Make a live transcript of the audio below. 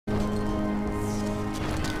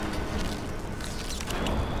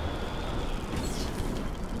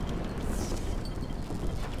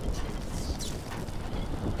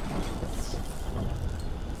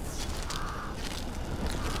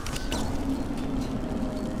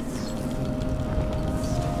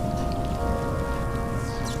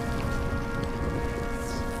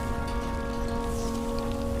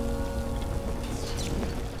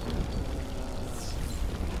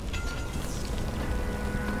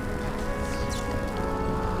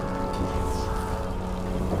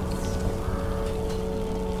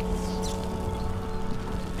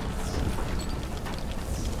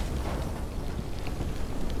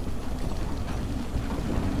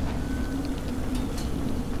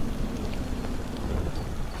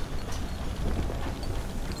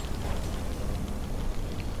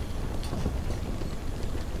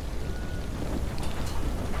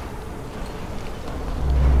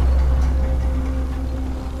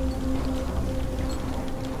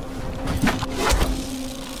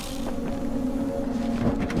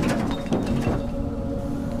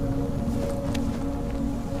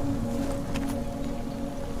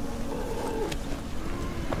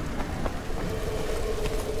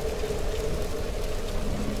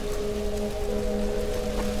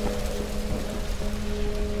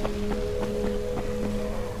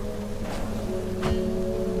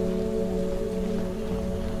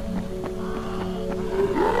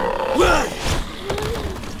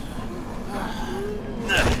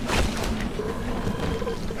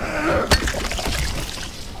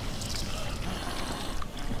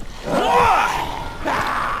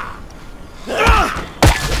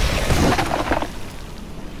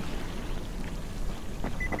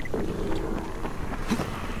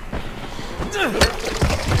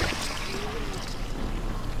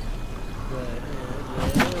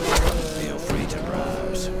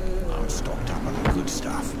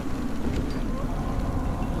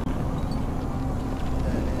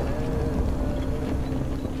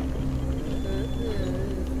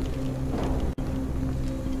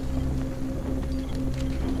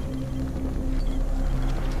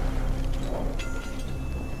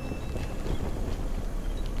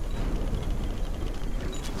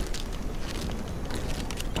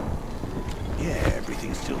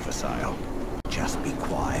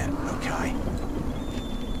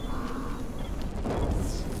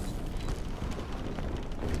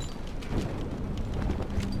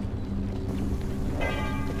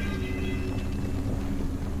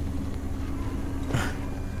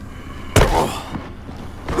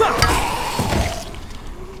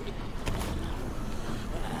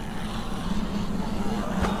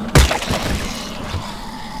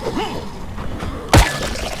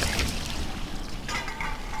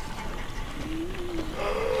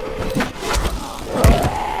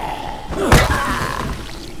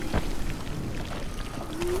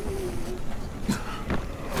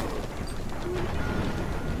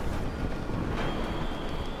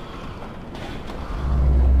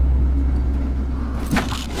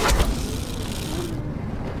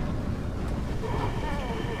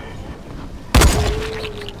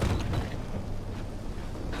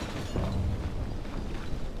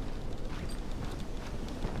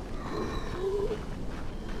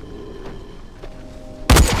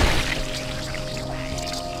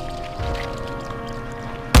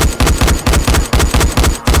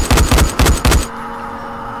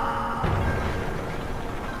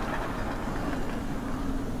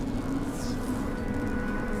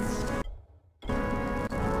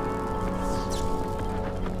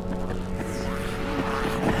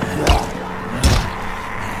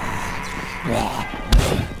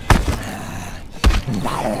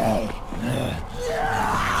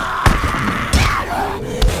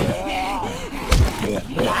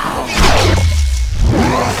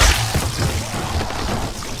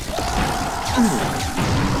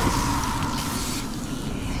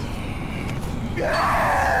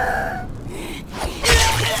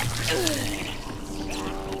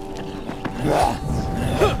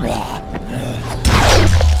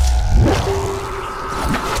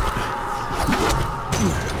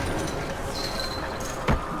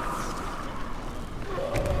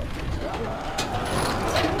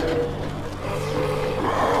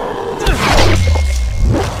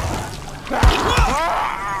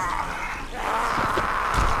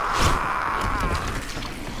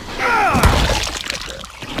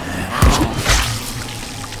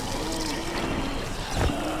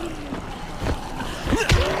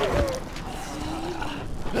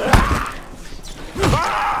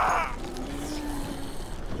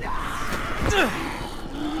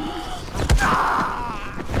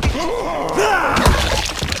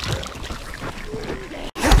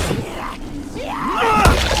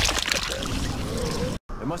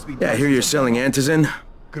Yeah, I hear you're selling antizin.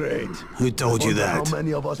 Great. Who told you that?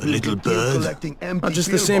 The little bird? I'm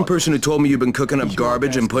just the same person who told me you've been cooking up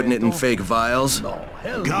garbage and putting it in fake vials.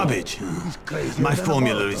 Garbage? My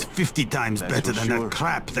formula is 50 times better than that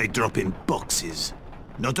crap they drop in boxes.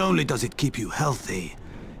 Not only does it keep you healthy,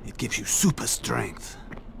 it gives you super strength,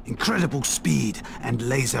 incredible speed, and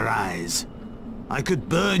laser eyes. I could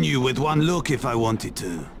burn you with one look if I wanted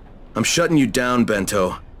to. I'm shutting you down,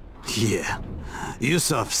 Bento. Yeah.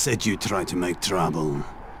 Yusuf said you tried to make trouble.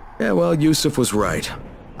 Yeah, well, Yusuf was right.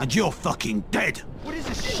 And you're fucking dead! What is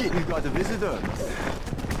this shit? You got a visitor?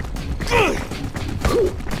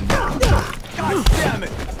 God damn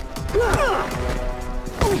it!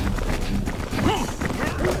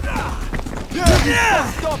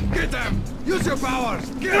 Yeah! Stop! Get them! Use your powers!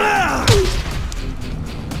 Get them!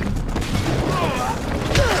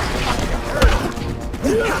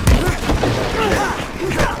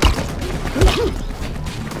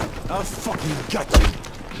 I'll fucking gut you!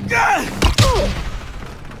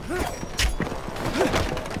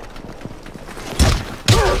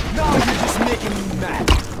 Now you're just making me mad!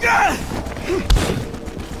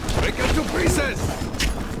 Break it to pieces!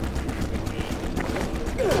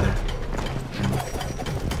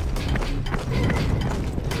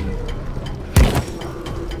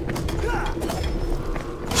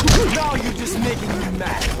 Now you're just making me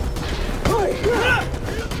mad!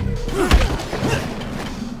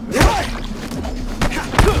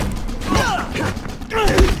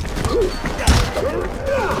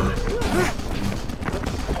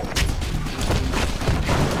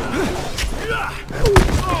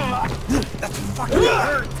 That's fucking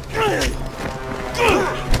hurt!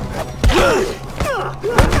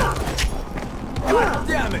 God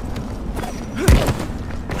damn it!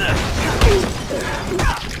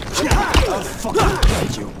 I'll fucking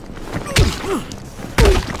get you!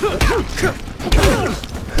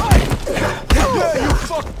 Yeah, you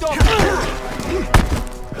fucked up!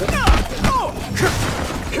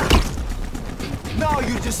 Now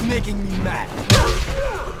you're just making me mad!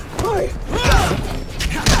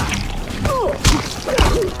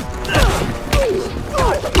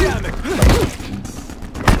 God damn it!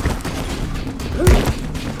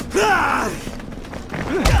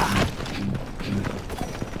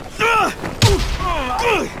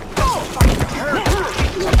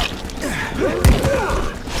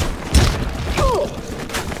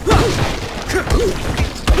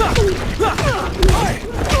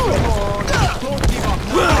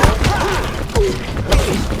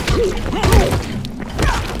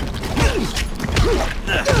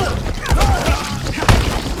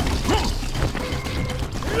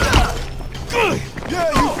 Yeah,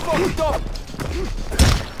 you fucked up!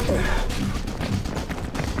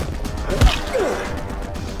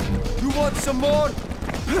 You want some more?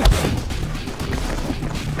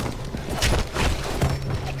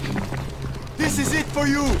 This is it for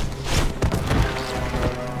you!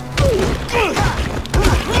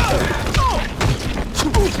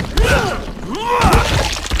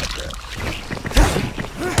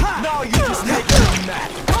 Now you just make me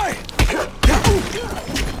mad!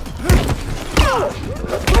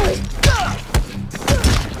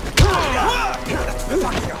 That's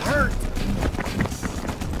fucking hurt!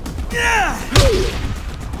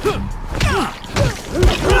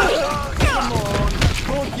 Come on,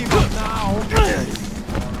 don't give up now!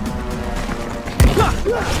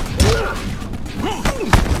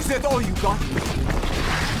 Is that all you got?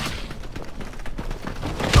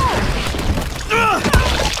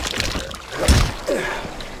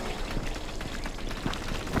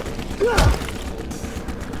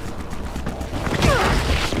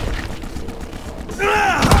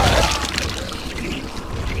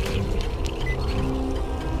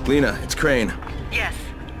 Lena, it's Crane. Yes.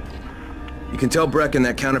 You can tell Brecken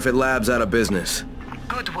that Counterfeit Lab's out of business.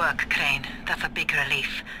 Good work, Crane. That's a big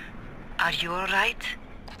relief. Are you alright?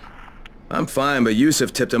 I'm fine, but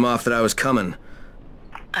Yusuf tipped him off that I was coming.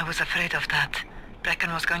 I was afraid of that.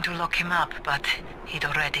 Brecken was going to lock him up, but he'd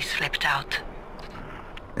already slipped out.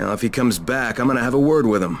 Now, if he comes back, I'm gonna have a word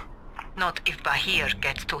with him. Not if Bahir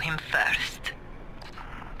gets to him first.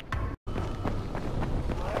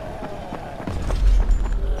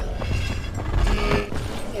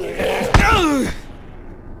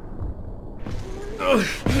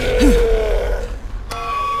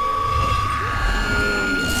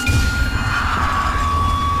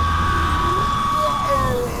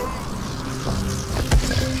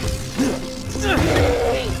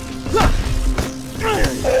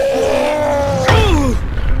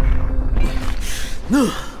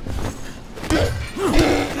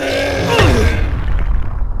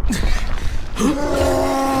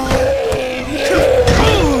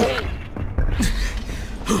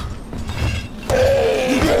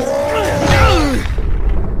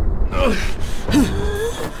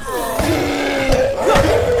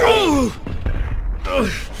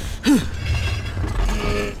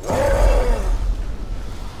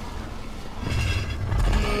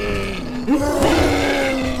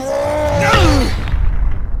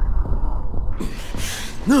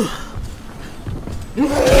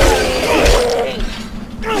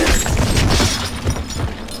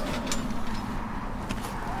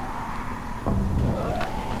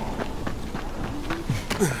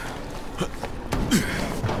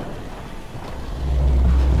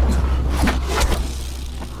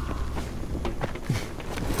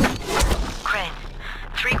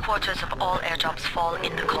 Of all airdrops fall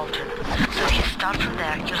in the cauldron. So if you start from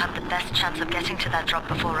there, you'll have the best chance of getting to that drop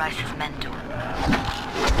before Rice's men do.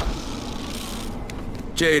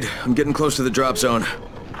 Jade, I'm getting close to the drop zone.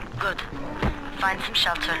 Good. Find some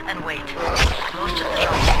shelter and wait. Most of the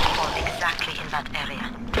drops will fall exactly in that area.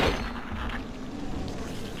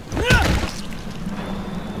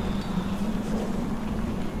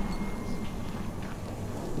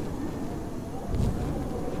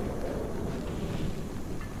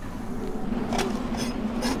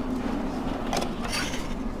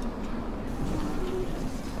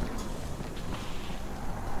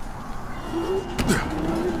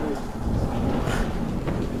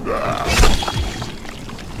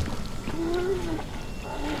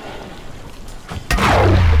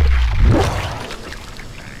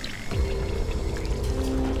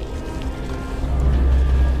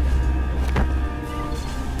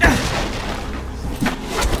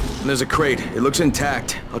 There's a crate. It looks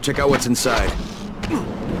intact. I'll check out what's inside.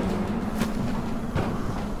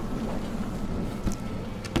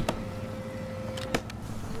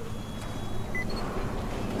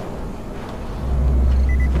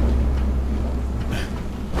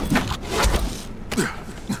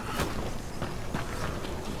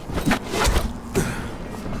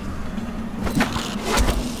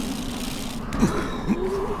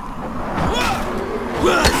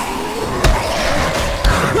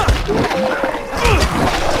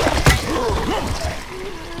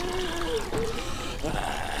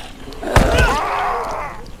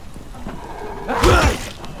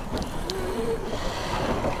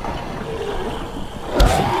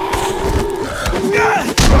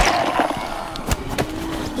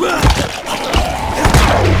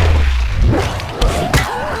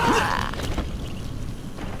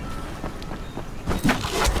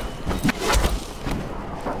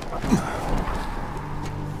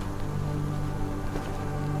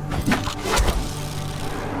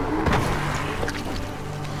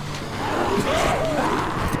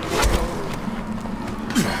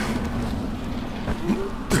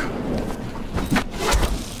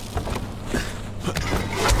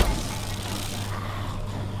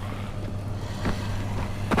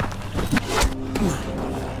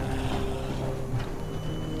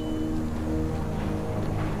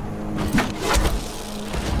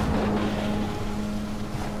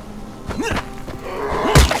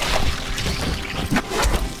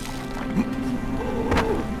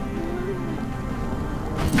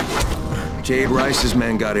 Jade Rice's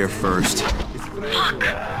men got here first. Fuck!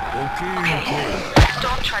 Okay.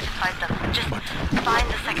 Don't try to fight them. Just find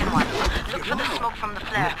the second one. Look for the smoke from the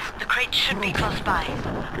flare. The crate should be close by.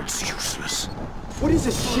 It's useless. What is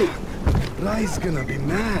this shit? Rai's gonna be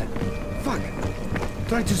mad. Fuck.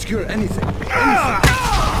 Try to secure anything.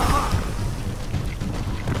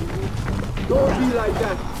 Don't be like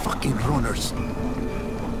that. Fucking runners.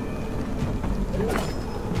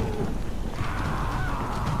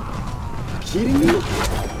 Cheating me?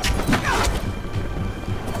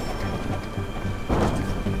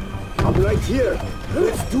 right here.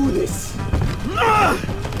 Let's do this.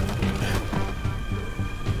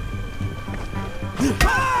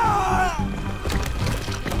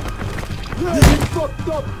 It's fucked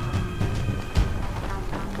up.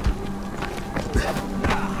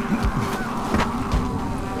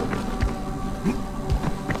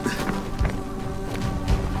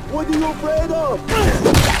 What are you afraid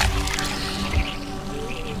of?